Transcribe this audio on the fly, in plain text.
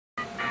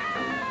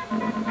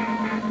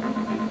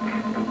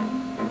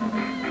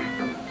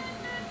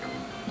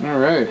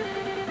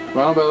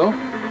Final battle.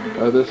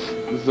 This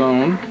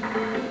zone.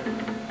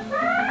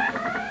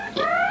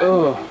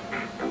 Ugh.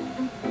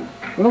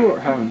 I wonder what we're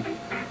having.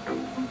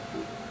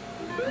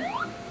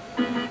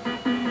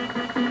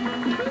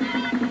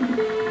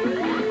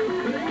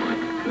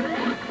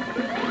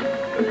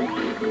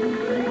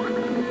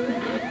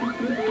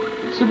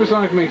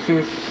 Supersonic makes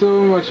things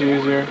so much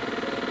easier.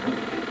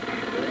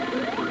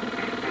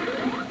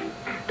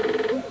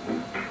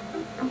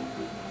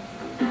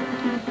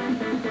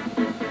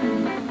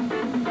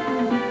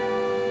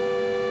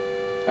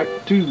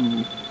 Act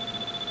 2.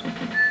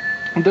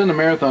 I've done a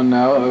marathon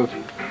now of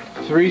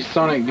 3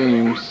 Sonic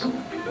games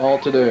all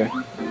today.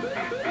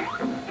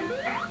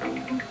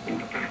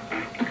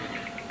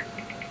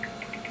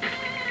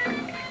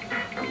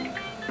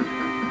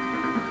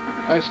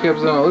 Ice Cap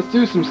Zone. Let's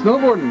do some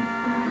snowboarding.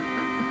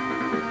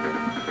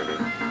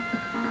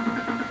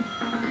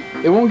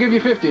 It won't give you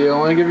 50, it'll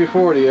only give you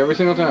 40 every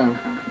single time.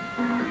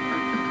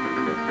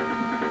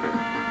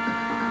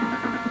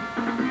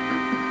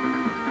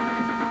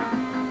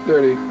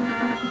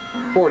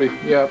 $30. 40,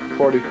 yeah,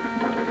 40.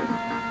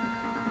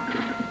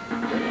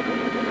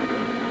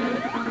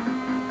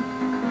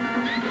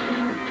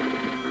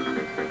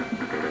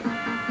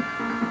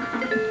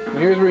 And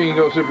here's where you can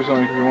go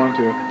supersonic if you want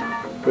to,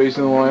 by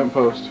using the lamp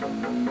post.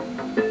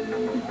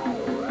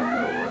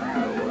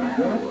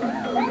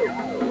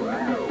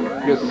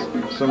 Get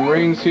some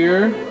rings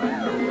here,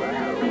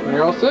 and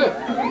you're all set.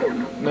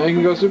 Now you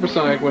can go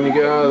supersonic when you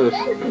get out of this.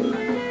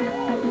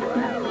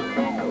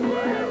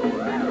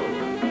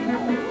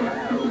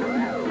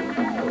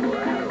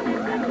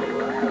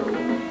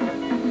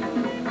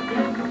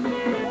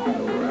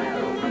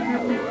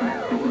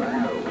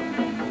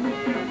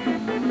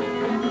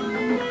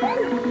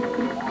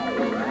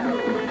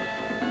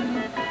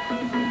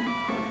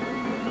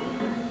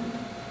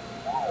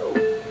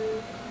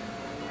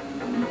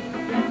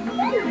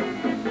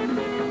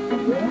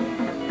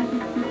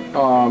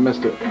 Oh, I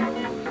missed it.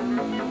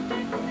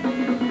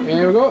 And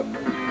here we go.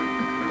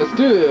 Let's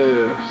do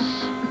this.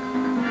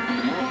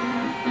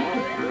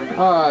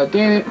 Ah,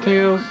 dang it,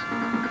 Tails.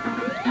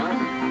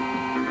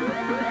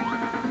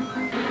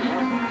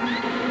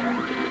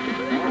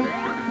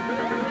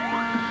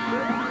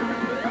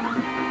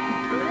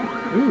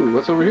 Ooh,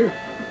 what's over here?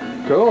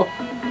 Cool.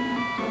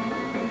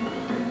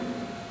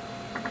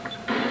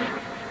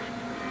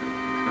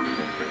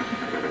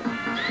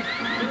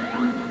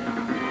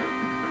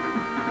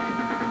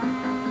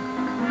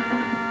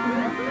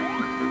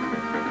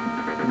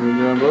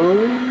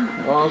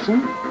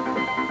 Awesome.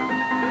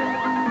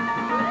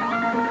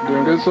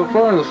 Doing good so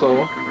far in this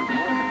level.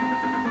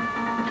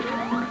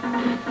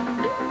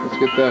 Let's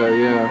get that,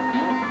 yeah.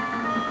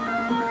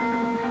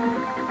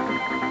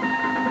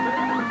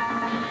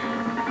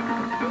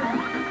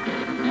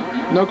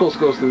 Knuckles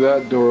goes through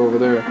that door over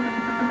there.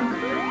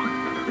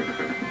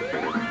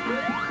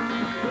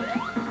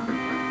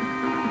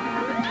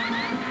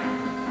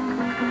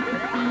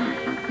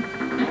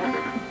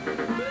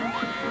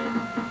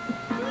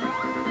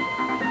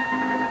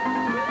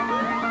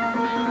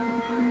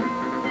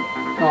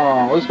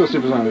 Oh, let's go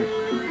supersonic.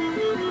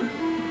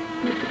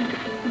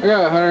 I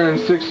got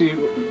 160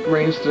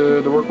 range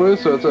to work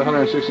with, so it's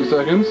 160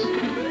 seconds.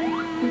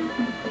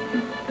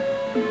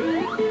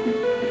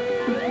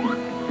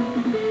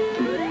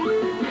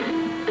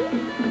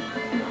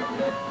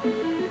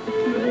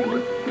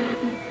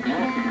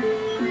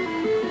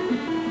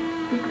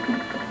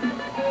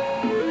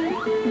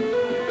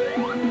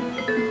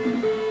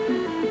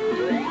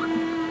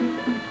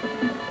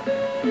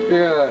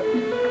 Yeah.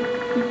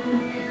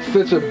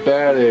 Such a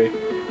baddie.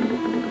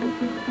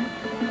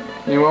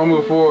 You won't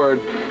move forward,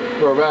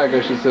 or back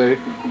I should say,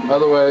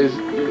 otherwise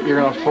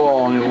you're gonna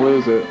fall and you'll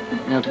lose it.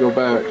 You have to go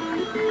back.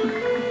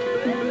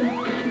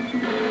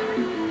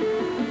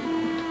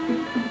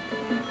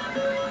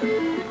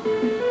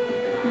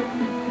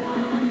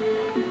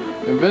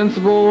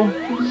 Invincible,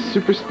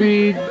 super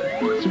speed,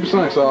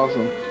 supersonic's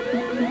awesome.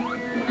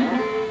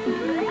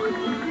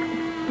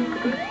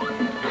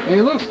 And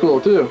he looks cool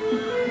too.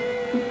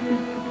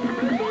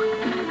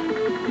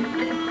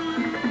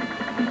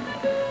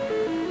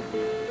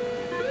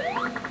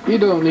 You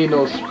don't need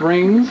no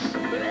springs.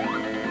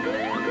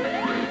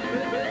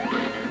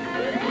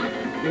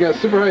 You got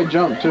super high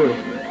jump too,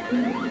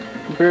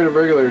 compared to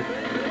regular.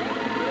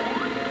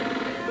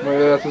 Well,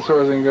 that's as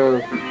far as I can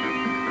go.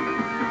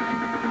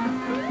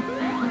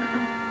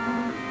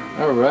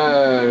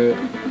 Alright,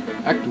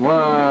 Act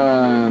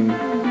 1.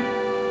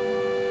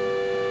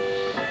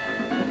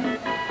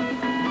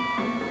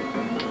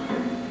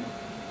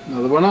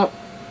 Another one up.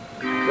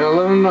 Got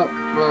 11 up,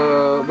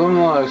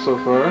 11 lives so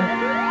far.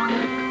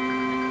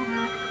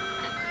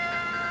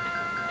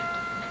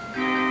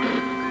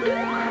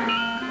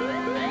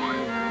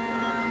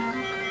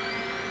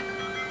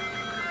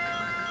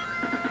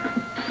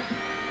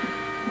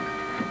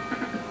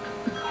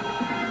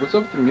 What's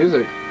up with the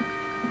music?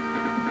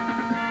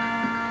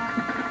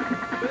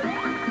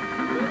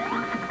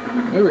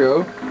 There we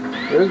go.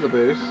 There's the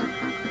bass.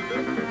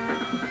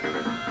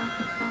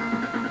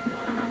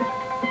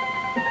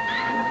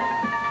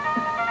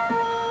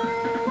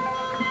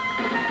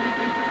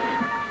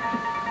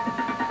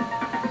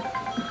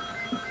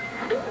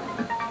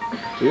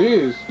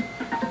 Jeez.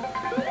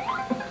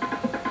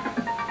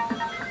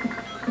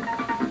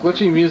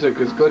 Glitchy music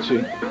is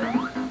glitchy.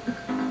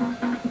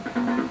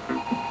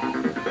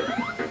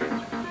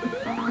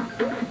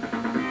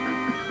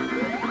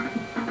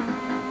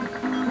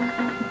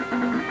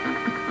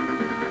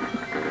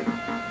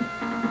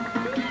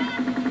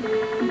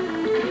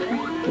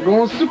 We're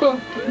going super.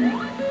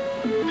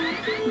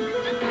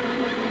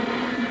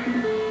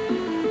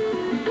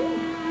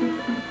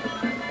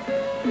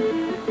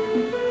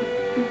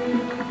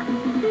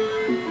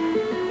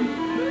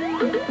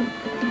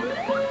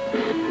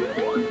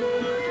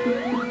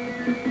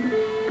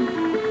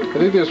 I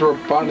think there's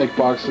Robotnik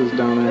boxes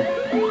down there.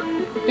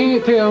 Dang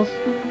it, Tails.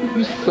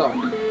 You suck.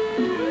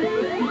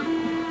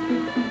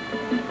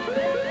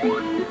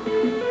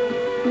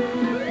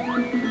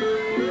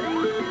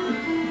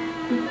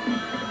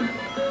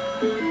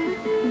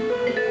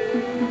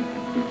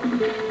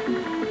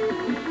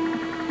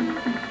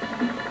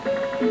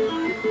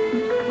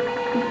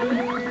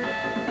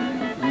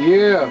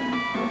 Yeah.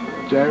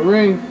 Giant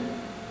ring.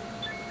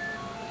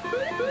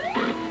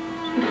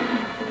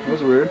 That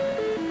was weird.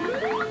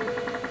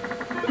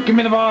 Give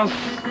me the boss!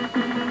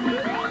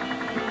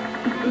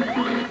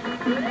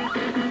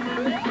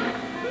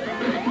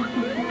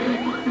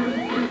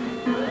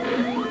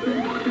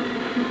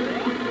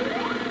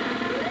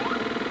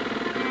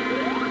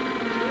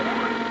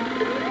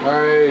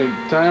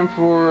 Alright, time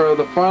for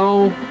the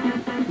final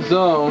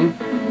zone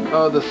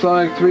of the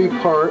Sonic 3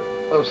 part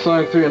of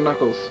Sonic 3 and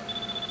Knuckles.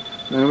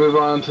 And move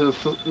on to the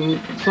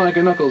Sonic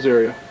and Knuckles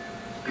area.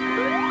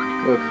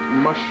 With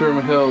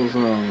Mushroom Hill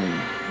Zone,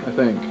 I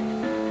think.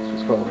 That's what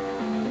it's called.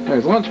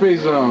 Alright, Launch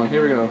Base Zone,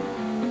 here we go.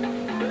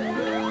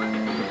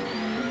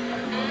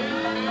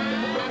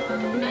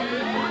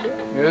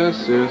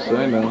 Yes, yes,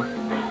 I know.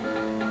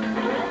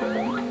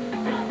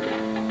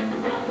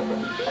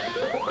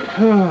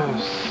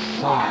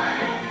 Sigh.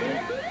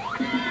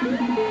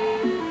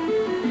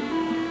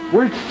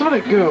 Where'd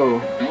Sonic go?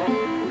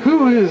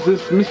 Who is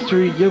this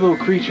mystery yellow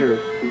creature?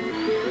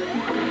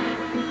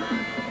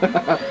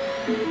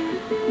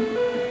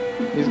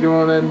 He's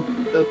going in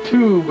a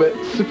tube at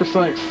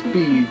supersonic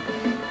speed.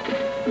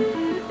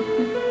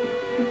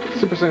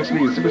 Supersonic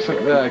speed,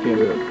 supersonic... Ah, I can't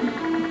do it.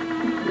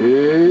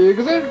 Here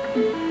goes it!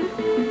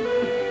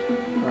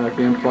 I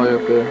can't fly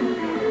up there.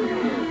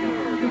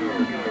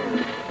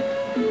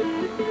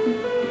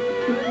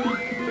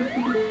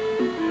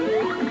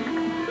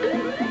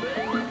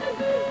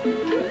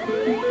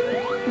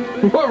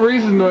 What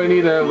reason do I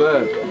need to have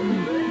that?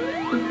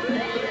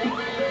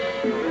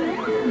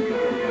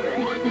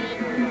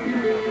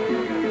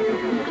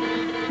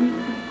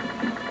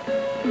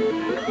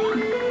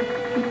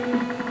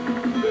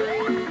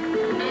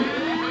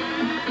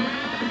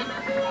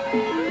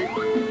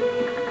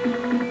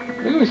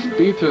 Maybe we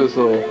speed through this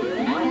level.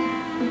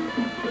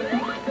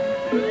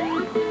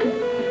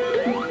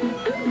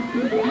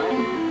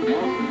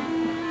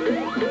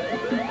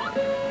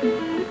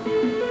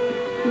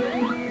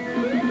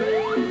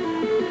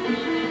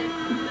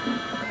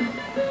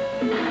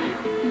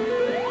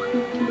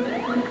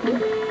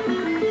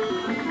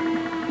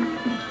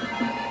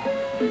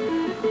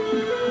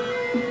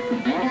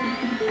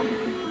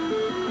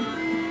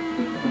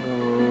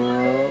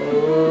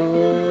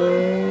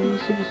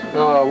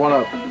 One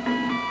up.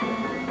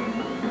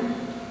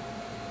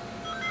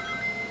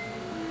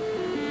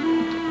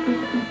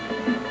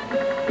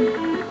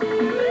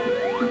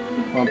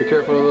 Well, be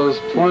careful of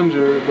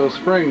those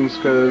springs,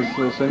 because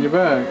they'll send you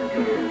back.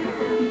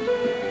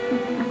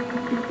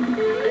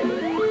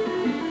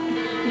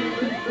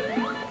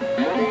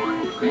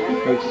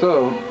 Like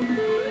so.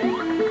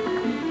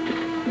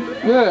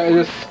 Yeah, I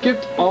just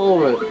skipped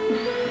all of it.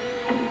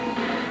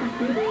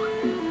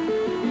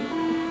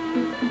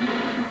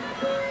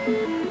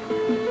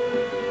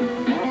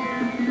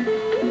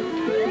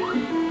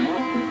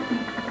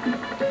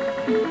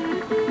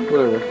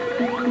 Whatever.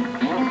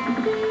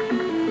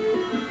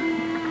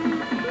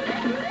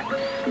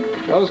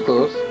 That was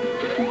close.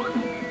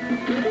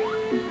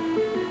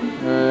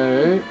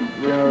 Alright,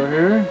 we're over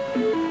here.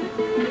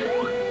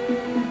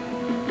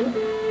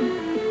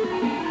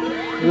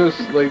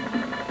 Just like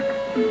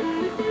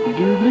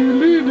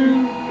doo-doo-doo-doo.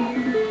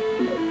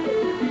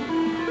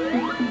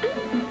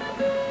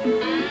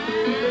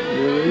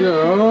 There we go.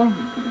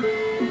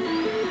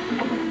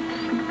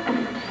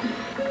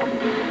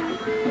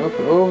 Up,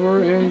 over,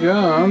 and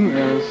gone,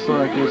 as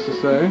Sonic used to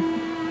say.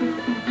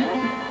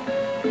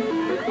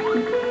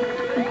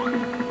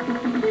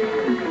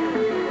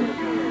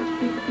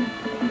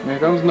 Here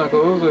comes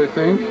Knuckles, I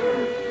think.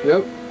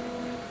 Yep.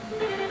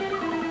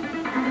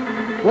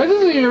 Why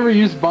doesn't he ever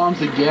use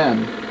bombs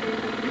again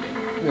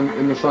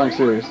in the Sonic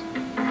series?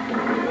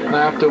 And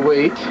I have to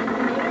wait.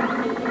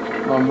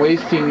 I'm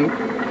wasting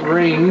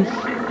rings.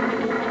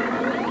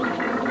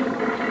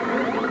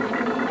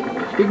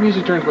 I think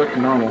music turns back to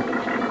normal.